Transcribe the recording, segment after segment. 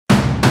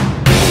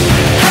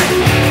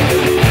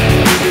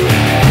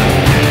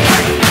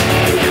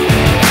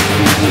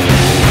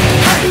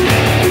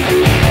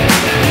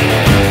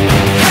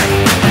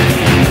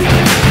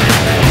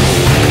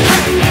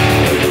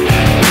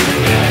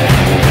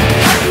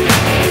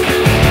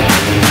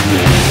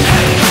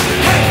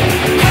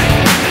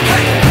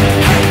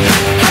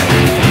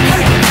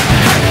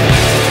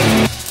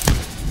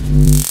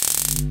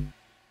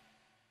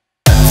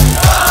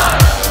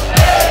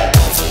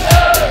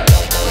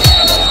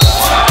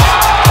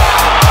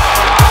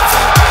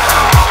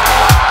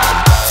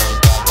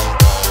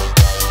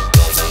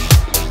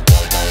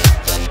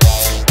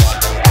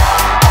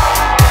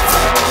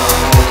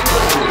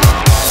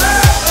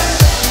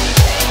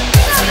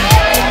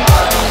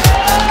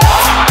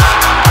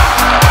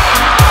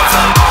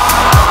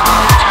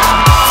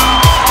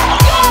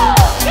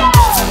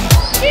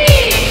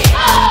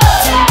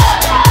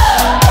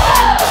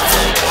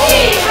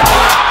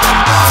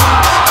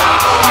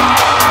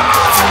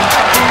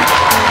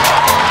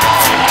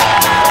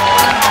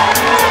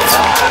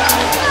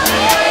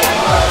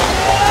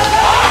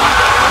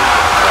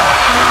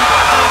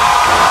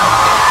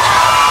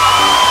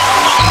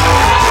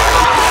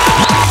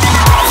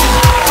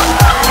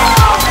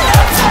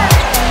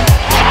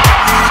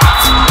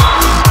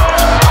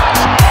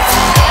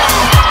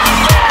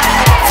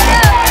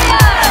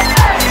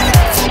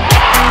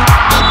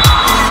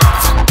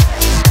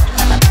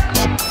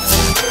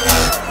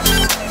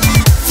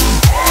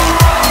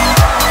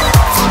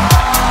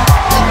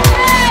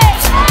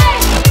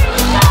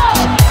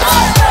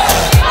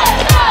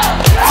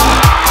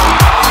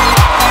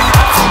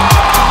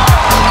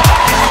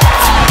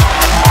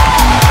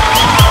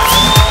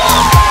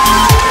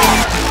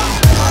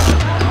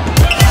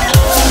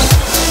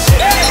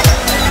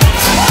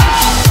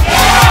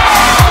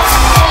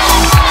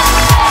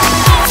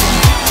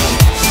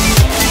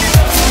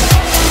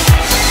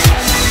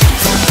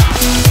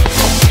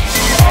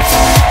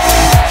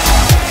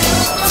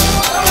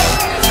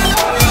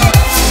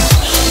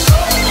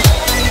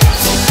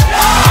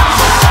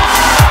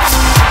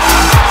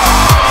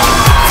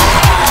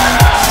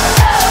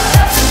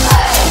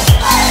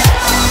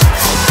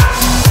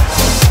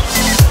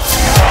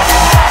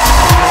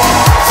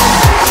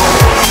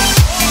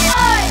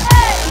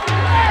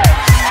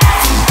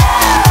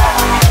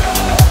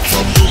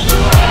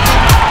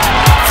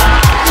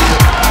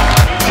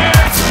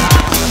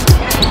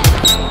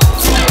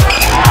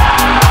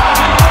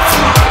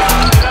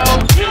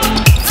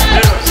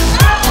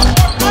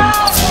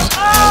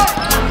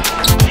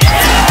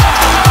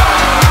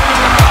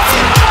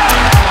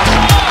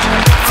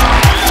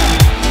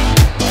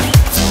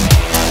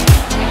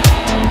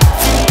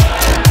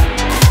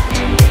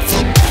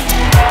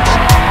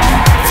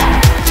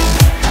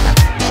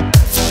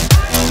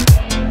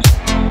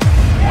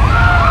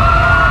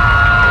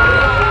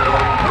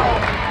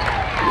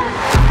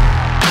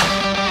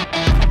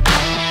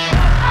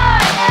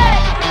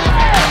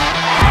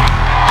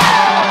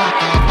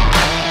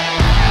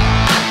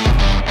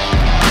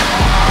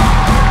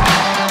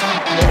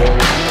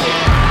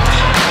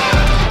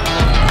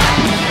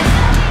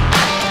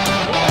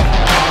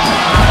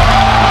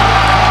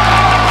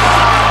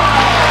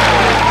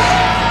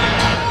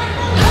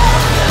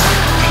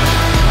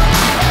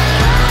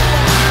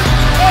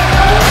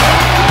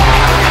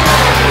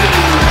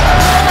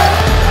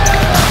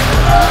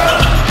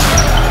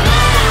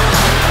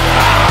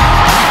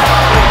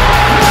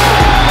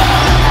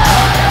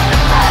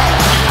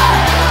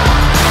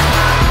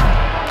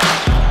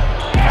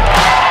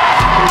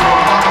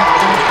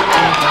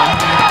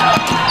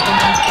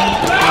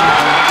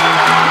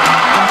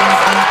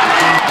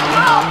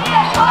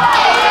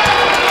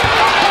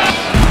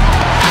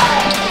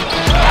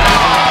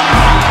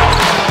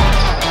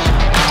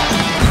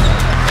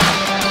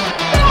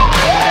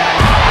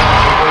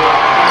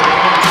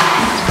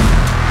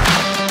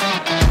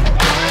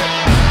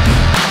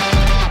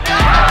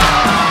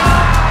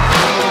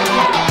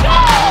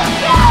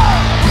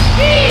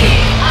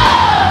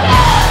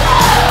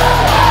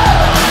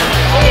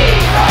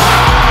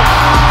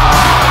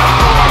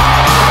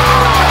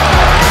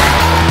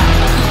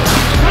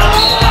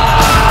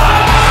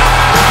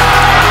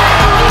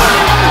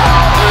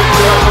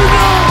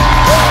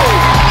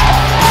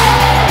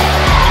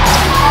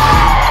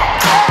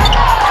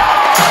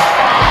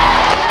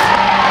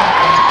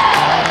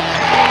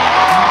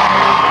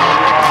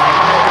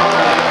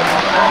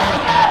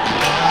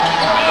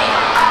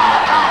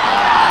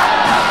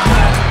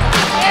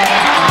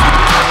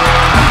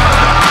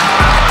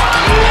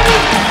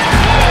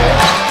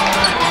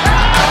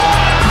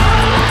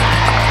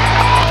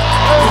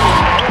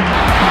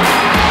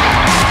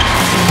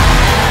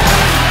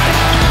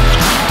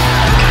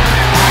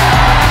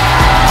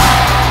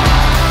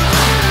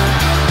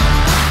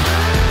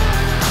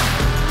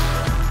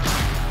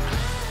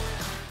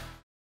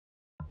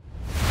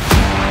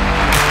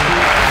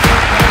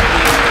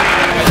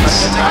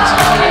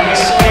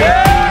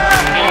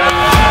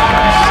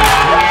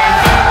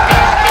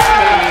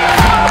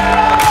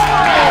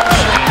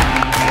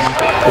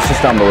It's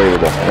just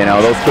unbelievable. You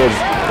know, those kids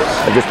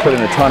have just put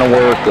in a ton of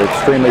work. They're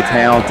extremely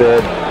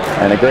talented,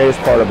 and the greatest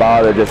part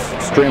about it, they're just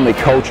extremely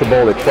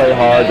coachable. They play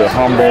hard, they're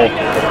humble,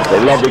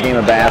 they love the game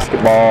of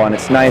basketball, and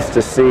it's nice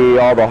to see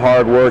all the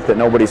hard work that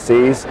nobody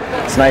sees.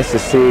 It's nice to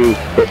see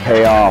it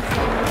pay off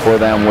for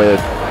them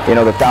with, you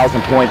know, the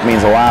 1,000 points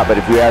means a lot, but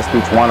if you ask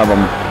each one of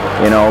them,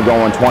 you know,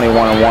 going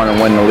 21-1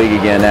 and winning the league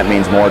again, that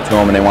means more to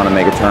them, and they want to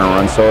make a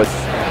turnaround. So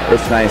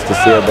it's nice to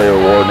see everybody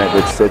rewarding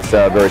it. It's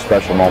a very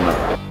special moment.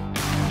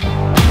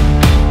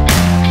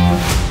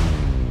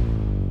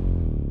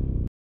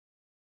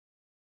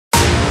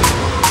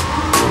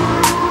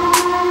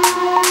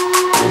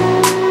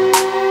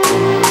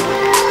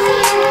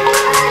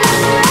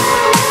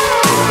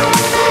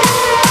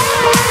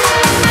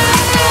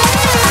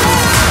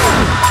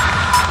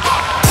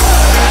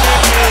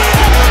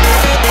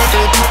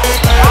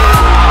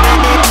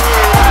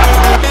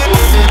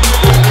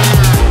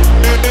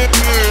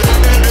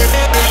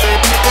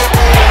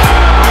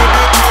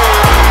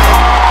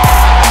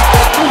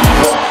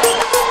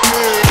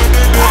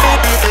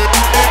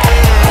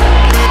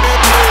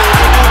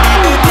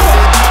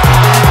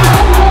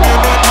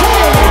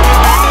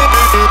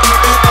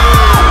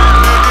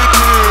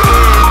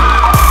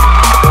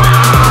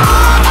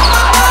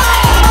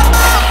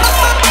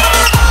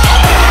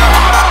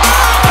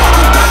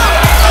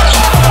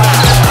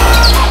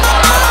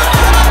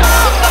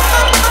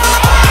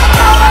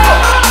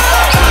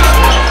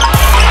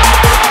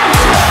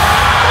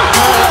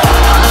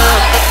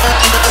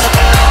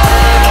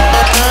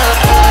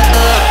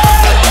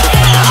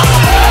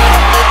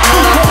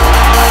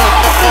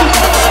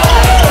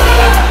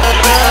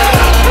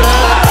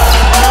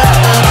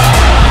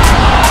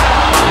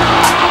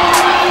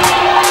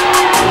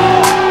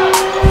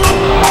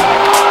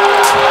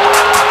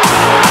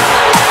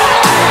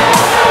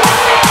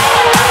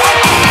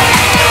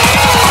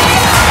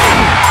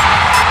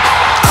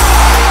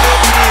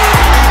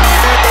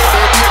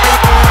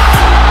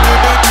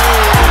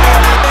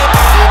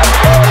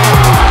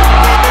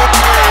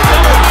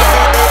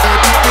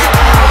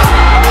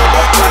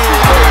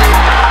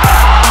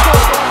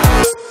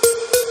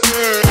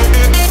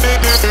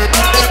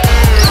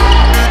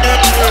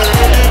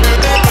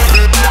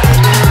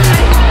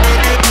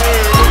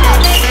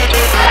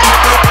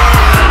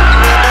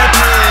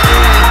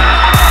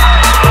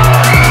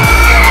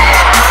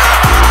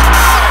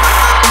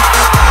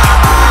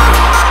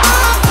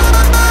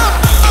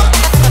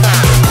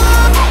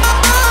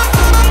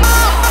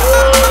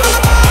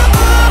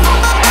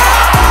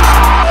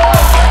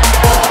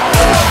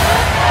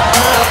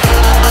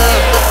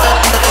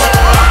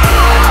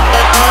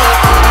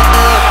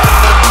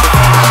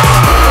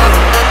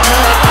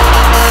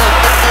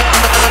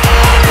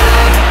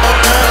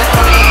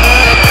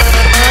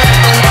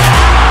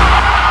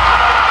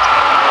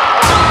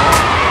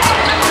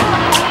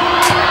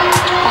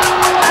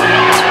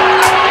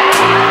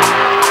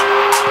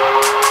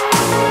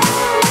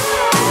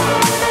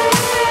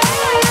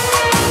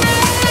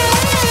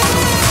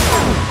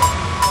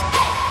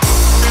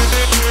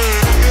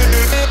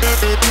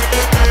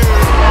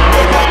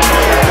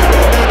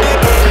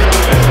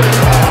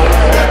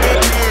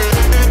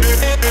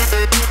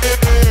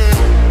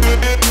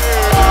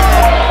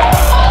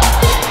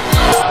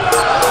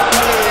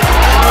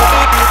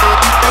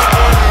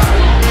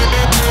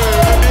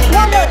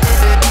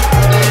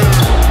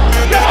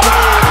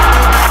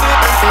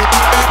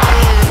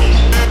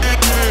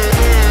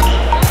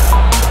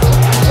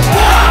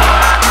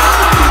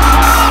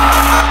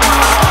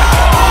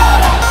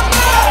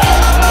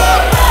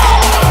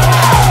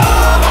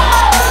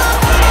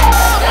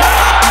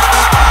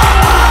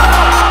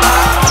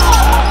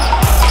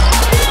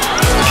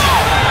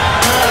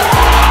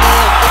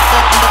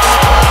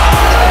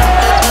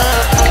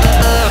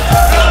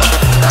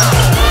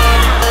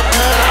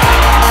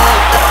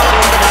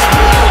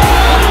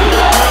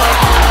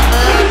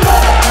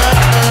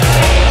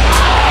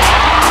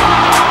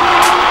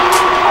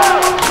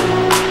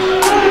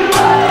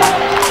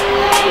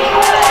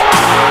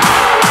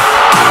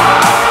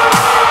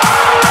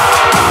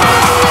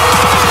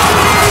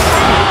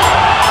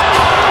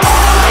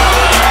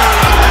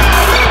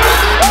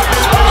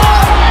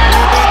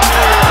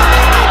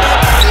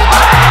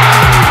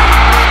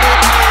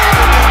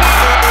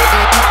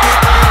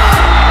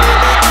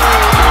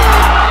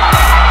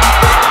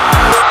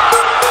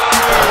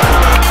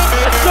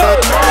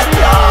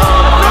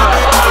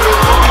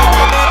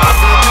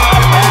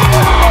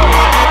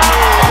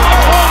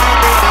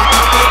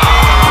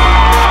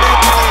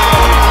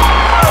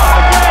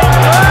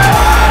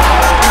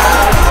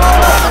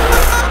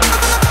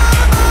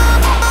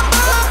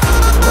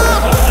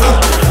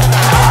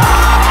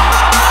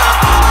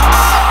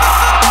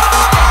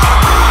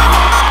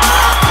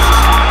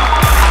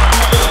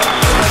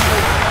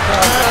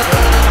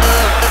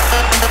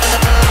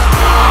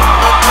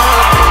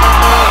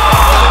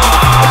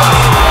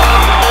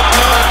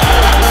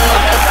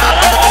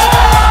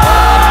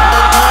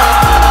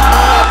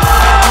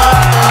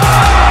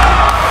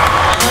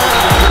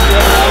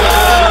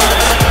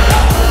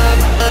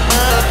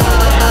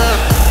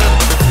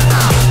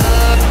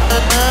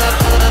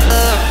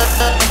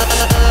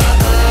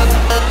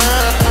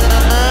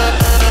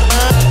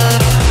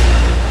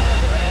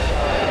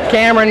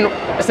 Cameron,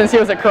 since he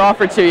was at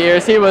Crawford 2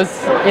 years, he was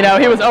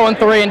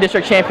 0-3 in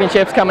district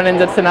championships coming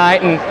into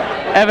tonight, and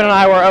Evan and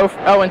I were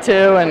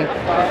 0-2, and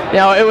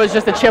it was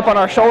just a chip on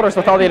our shoulders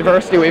with all the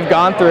adversity we've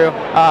gone through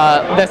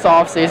this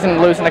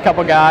offseason, losing a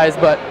couple guys,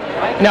 but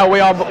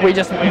we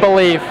just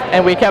believe,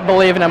 and we kept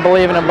believing and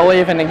believing and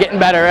believing and getting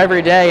better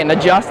every day and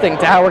adjusting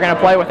to how we're going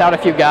to play without a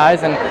few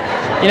guys. And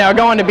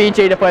going to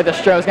BG to play the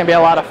Stro is going to be a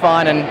lot of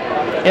fun,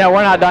 and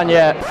we're not done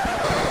yet.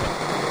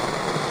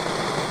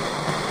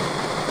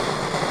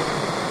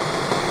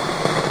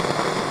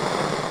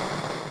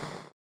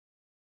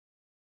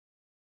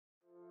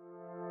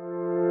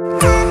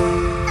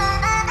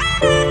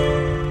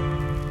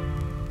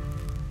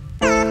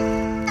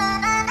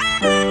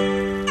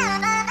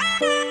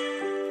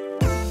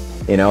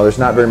 There's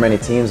not very many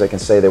teams that can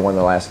say they won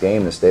the last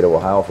game in the state of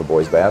Ohio for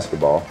boys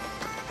basketball,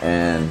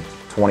 and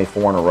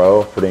 24 in a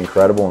row, pretty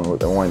incredible, and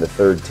they're only the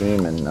third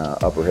team in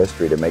upper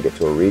history to make it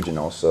to a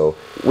regional. So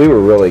we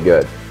were really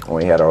good when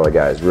we had all the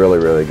guys, really,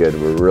 really good.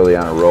 We were really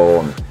on a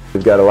roll, and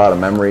we've got a lot of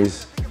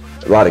memories,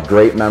 a lot of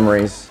great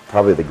memories.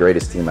 Probably the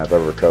greatest team I've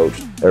ever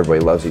coached. Everybody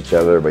loves each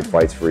other, everybody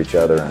fights for each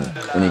other, and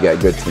when you got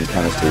good team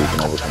chemistry, you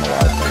can overcome a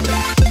lot of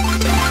things.